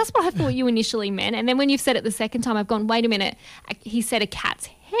 Because that's what I thought you initially meant. And then when you've said it the second time, I've gone, wait a minute, he said a cat's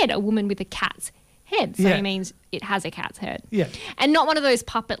head, a woman with a cat's head. So he means it has a cat's head. Yeah. And not one of those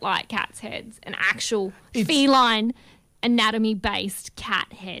puppet-like cat's heads, an actual feline anatomy-based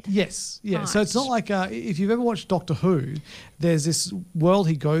cat head. Yes, yeah. Right. So it's not like if you've ever watched Doctor Who, there's this world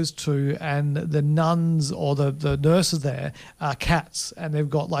he goes to, and the nuns or the nurses there are cats, and they've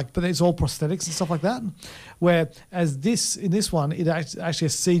got but it's all prosthetics and stuff like that. Whereas in this one, it actually a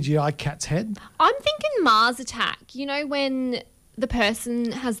CGI cat's head. I'm thinking Mars Attack. When the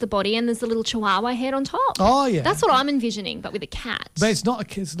person has the body and there's a little chihuahua head on top. Oh yeah, that's what I'm envisioning, but with a cat. But it's not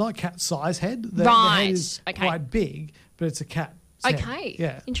a cat size head. The head is quite big, but it's a cat. Okay.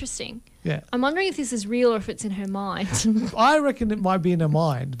 Yeah. Interesting. Yeah. I'm wondering if this is real or if it's in her mind. I reckon it might be in her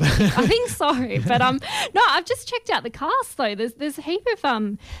mind. I think so. But no, I've just checked out the cast though. There's a heap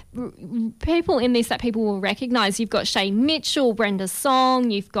of people in this that people will recognise. You've got Shane Mitchell, Brenda Song,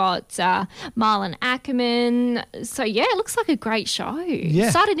 you've got Marlon Ackerman. So yeah, it looks like a great show.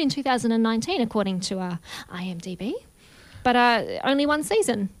 Yeah. Started in 2019 according to IMDb. But only one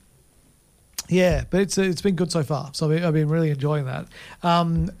season. Yeah, but it's been good so far. So I've been really enjoying that.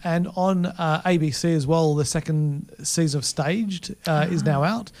 And on ABC as well, the second season of Staged is now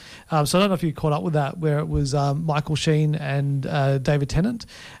out. So I don't know if you caught up with that, where it was Michael Sheen and David Tennant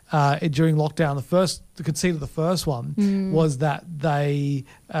during lockdown. The conceit of the first one was that they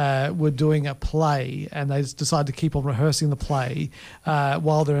were doing a play, and they decided to keep on rehearsing the play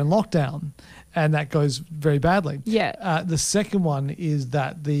while they're in lockdown. And that goes very badly. Yeah. The second one is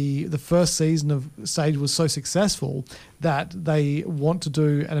that the first season of Stage was so successful that they want to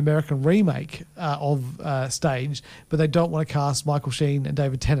do an American remake of Stage, but they don't want to cast Michael Sheen and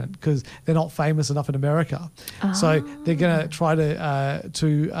David Tennant because they're not famous enough in America. So they're going to try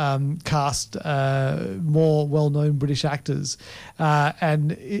to cast more well-known British actors.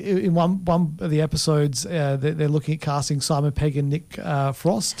 And in one of the episodes, they're looking at casting Simon Pegg and Nick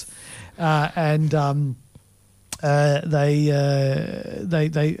Frost. And they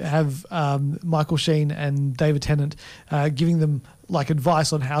have Michael Sheen and David Tennant giving them like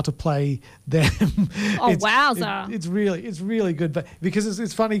advice on how to play them. Oh, wowza! It's really good, but because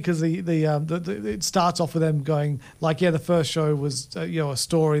it's funny because it starts off with them going like, the first show was a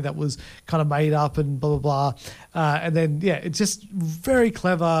story that was kind of made up and blah blah blah, and then it's just very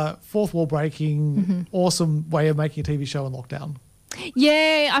clever, fourth wall breaking, awesome way of making a TV show in lockdown.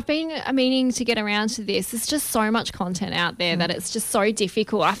 Yeah, I've been meaning to get around to this. There's just so much content out there that it's just so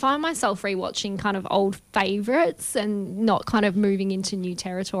difficult. I find myself rewatching kind of old favourites and not kind of moving into new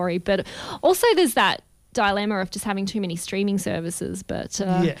territory. But also there's that dilemma of just having too many streaming services. But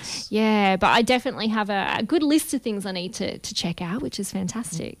yes. Yeah, but I definitely have a good list of things I need to check out, which is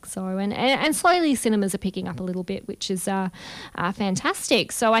fantastic. So and slowly cinemas are picking up a little bit, which is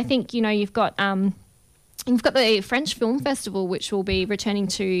fantastic. So I think, you've got the French Film Festival, which will be returning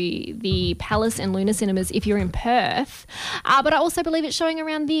to the Palace and Luna cinemas if you're in Perth. But I also believe it's showing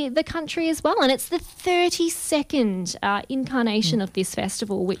around the country as well. And it's the 32nd incarnation of this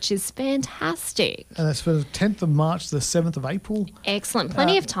festival, which is fantastic. And that's for the 10th of March to the 7th of April. Excellent.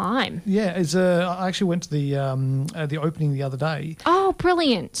 Plenty of time. Yeah, I actually went to the opening the other day. Oh,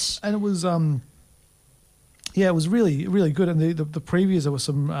 brilliant. And it was... it was really, really good. And the previews, there were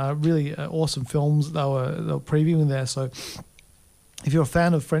some really awesome films they were previewing there. So if you're a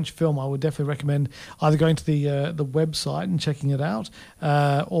fan of French film, I would definitely recommend either going to the website and checking it out,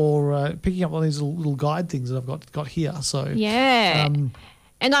 or picking up one of these little guide things that I've got here. So yeah.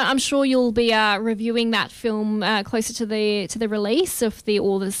 And I'm sure you'll be reviewing that film closer to the release of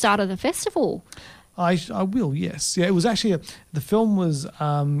the start of the festival. I will, yes. Yeah, it was actually the film was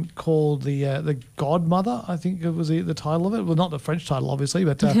called the Godmother. I think it was the title of it. Well, not the French title, obviously,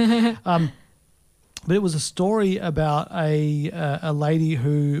 but it was a story about a lady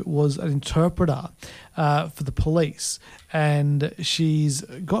who was an interpreter for the police, and she's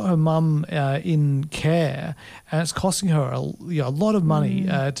got her mum in care, and it's costing her a lot of money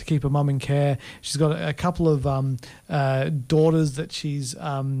to keep her mum in care. She's got a couple of daughters that she's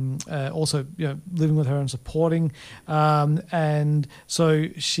also living with her and supporting, and so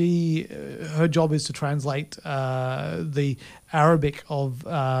her job is to translate the Arabic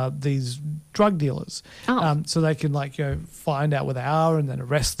of these drug dealers, so they can find out where they are and then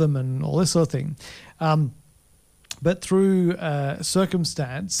arrest them and all this sort of thing. But through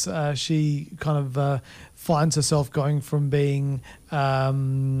circumstance, she kind of finds herself going from being,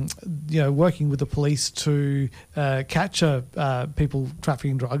 working with the police to capture people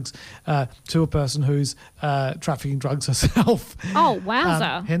trafficking drugs, to a person who's trafficking drugs herself. Oh,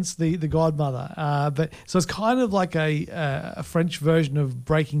 wowza. Hence the Godmother. But so it's kind of like a French version of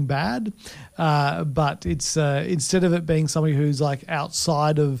Breaking Bad, but it's instead of it being somebody who's like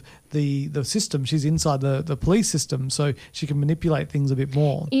outside of the system, she's inside the police system, so she can manipulate things a bit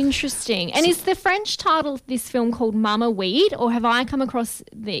more. Interesting. And is the French title of this film called Mama Weed, or have I come across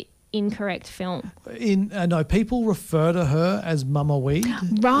the incorrect film? No, people refer to her as Mama Weed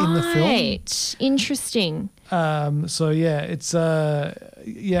in the film. Right. Interesting. So yeah, it's I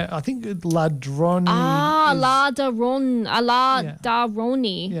think La Droni. La Daroni.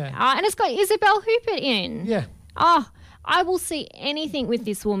 Yeah. And it's got Isabelle Huppert in. Yeah. I will see anything with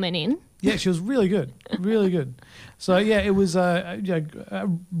this woman in. Yeah, she was really good, really good. So yeah, it was a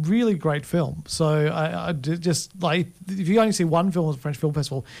really great film. So I just like, if you only see one film at the French Film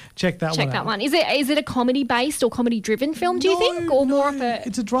Festival, check that one out. Check that one. Is it a comedy based or comedy driven film? Do you think, or more of a?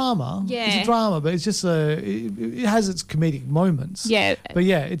 It's a drama. Yeah, it's a drama, but it's just it has its comedic moments. Yeah, but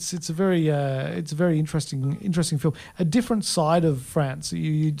yeah, it's a very interesting film. A different side of France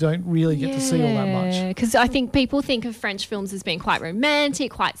you don't really get to see all that much. Because I think people think of French films as being quite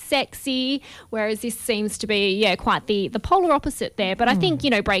romantic, quite sexy, whereas this seems to be quite the polar opposite there. But I think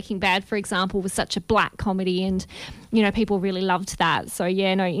Breaking Bad, for example, was such a black comedy, and people really loved that. So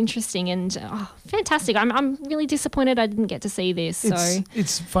interesting and fantastic. I'm really disappointed I didn't get to see this.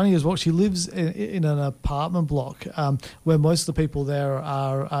 It's funny as well. She lives in an apartment block where most of the people there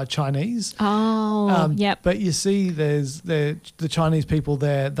are Chinese. Oh, yep. But you see, there's the Chinese people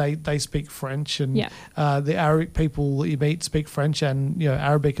there. They speak French, and the Arabic people that you meet speak French and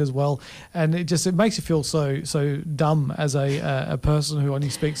Arabic as well. And it makes you feel so dumb as a person who only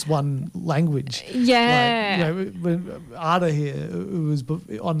speaks one language. Yeah. When Ada here, who was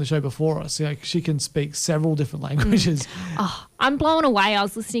on the show before us, she can speak several different languages. I'm blown away. I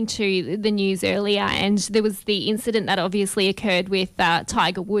was listening to the news earlier, and there was the incident that obviously occurred with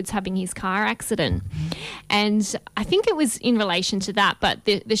Tiger Woods having his car accident. And I think it was in relation to that, but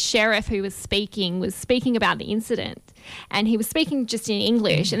the sheriff who was speaking about the incident. and he was speaking just in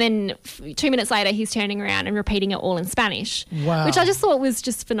English, and then 2 minutes later he's turning around and repeating it all in Spanish. Wow. Which I just thought was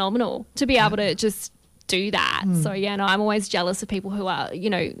just phenomenal to be able to just do that. So yeah, no, I'm always jealous of people who are,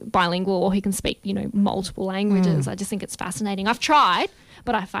 bilingual or who can speak, multiple languages. I just think it's fascinating. I've tried,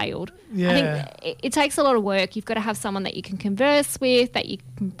 but I failed. Yeah. I think it takes a lot of work. You've got to have someone that you can converse with, that you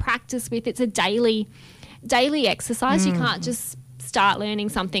can practice with. It's a daily exercise. You can't just start learning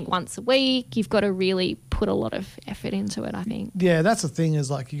something once a week. You've got to really put a lot of effort into it, I think. Yeah, that's the thing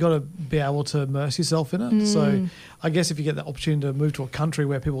is like you got to be able to immerse yourself in it. So I guess if you get the opportunity to move to a country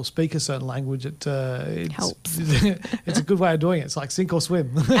where people speak a certain language, it helps. It's a good way of doing it. It's like sink or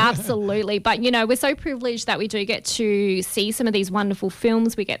swim. Absolutely. But, we're so privileged that we do get to see some of these wonderful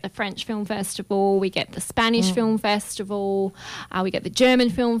films. We get the French Film Festival. We get the Spanish Film Festival. We get the German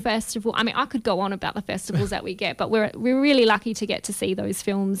Film Festival. I mean, I could go on about the festivals that we get, but we're really lucky to get to see those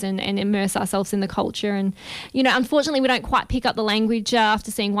films and immerse ourselves in the culture. And, unfortunately, we don't quite pick up the language after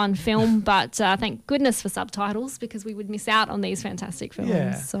seeing one film, but thank goodness for subtitles because we would miss out on these fantastic films.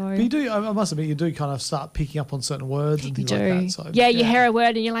 Yeah. So But you do, I must admit, you do kind of start picking up on certain words and things like that. So, you hear a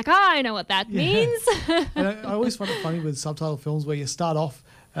word and you're like, I know what that means. And I always find it funny with subtitle films where you start off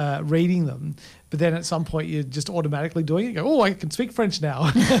reading them, but then at some point you're just automatically doing it. You go, oh, I can speak French now.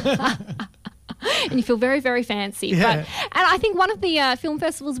 And you feel very, very fancy. Yeah. And I think one of the film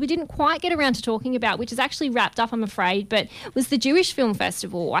festivals we didn't quite get around to talking about, which is actually wrapped up, I'm afraid, but was the Jewish Film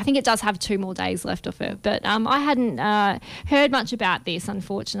Festival. I think it does have 2 more days left of it. But I hadn't heard much about this,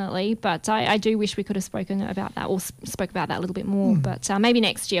 unfortunately. But I do wish we could have spoken about that or spoke about that a little bit more. But maybe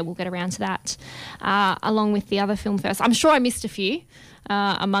next year we'll get around to that along with the other film festivals. I'm sure I missed a few.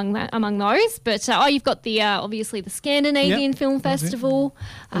 Among those, but you've got the obviously the Scandinavian Film Festival,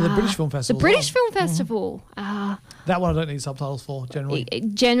 And the British Film Festival. The British Film Festival. That one I don't need subtitles for generally.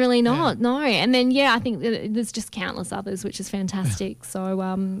 Generally not, no. And then I think there's just countless others, which is fantastic. So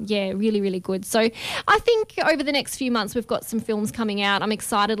really, really good. So I think over the next few months we've got some films coming out. I'm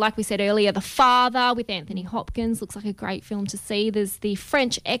excited, like we said earlier, The Father with Anthony Hopkins looks like a great film to see. There's the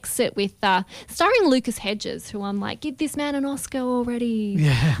French Exit with starring Lucas Hedges, who I'm like, give this man an Oscar already.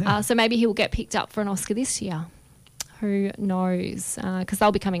 Yeah. So maybe he will get picked up for an Oscar this year. Who knows? Because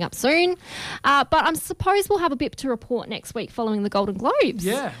they'll be coming up soon. But I suppose we'll have a bit to report next week following the Golden Globes.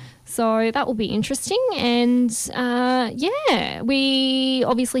 Yeah. So that will be interesting. And we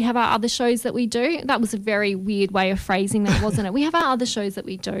obviously have our other shows that we do. That was a very weird way of phrasing that, wasn't it? We have our other shows that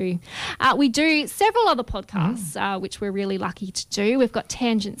we do. We do several other podcasts, which we're really lucky to do. We've got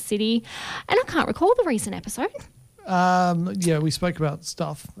Tangent City. And I can't recall the recent episode. We spoke about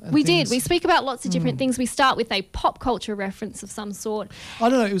stuff. We did. We speak about lots of different things. We start with a pop culture reference of some sort. I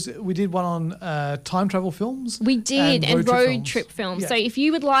don't know. We did one on time travel films. We did, and road trip trip films. Yeah. So if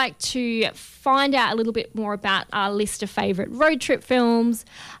you would like to find out a little bit more about our list of favourite road trip films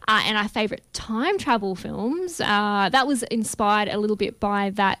and our favourite time travel films, that was inspired a little bit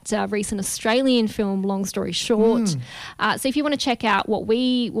by that recent Australian film, Long Story Short. So if you want to check out what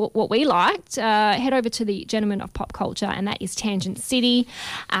we liked, head over to the Gentlemen of Pop Culture, and that is Tangent City.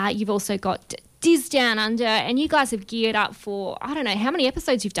 You've also got Diz Down Under, and you guys have geared up for, I don't know, how many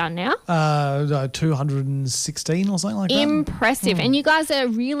episodes you've done now? 216 or something like that. Impressive. And you guys are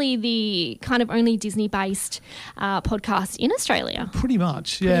really the kind of only Disney-based podcast in Australia. Pretty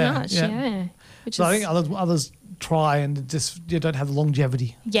much, Pretty yeah. much, yeah. Which So I is, think others try and just you don't have the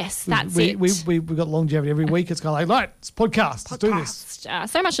longevity. yes, that's we, it. We've got longevity every week. It's kind of like, right, it's podcast. Let's do this.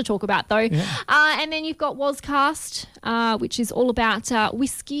 So much to talk about, though. Yeah. And then you've got Wozcast, which is all about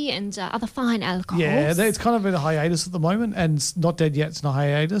whiskey and other fine alcohols. Yeah, it's kind of in a hiatus at the moment, and it's not dead yet. It's in a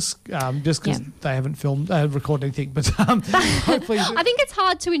hiatus, just because Yeah. they haven't recorded anything. But hopefully, I think it's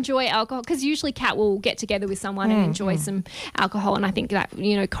hard to enjoy alcohol because usually Kat will get together with someone and enjoy some alcohol, and I think that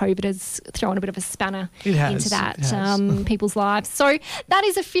COVID has thrown a bit of a spanner It has, into that it has. people's lives. So that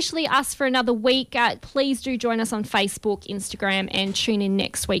is officially us for another week. Please do join us on Facebook, Instagram, and tune in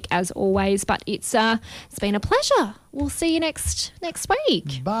next week as always. But it's been a pleasure. We'll see you next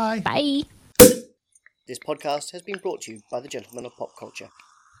week. bye. Bye. This podcast has been brought to you by the Gentlemen of Pop Culture.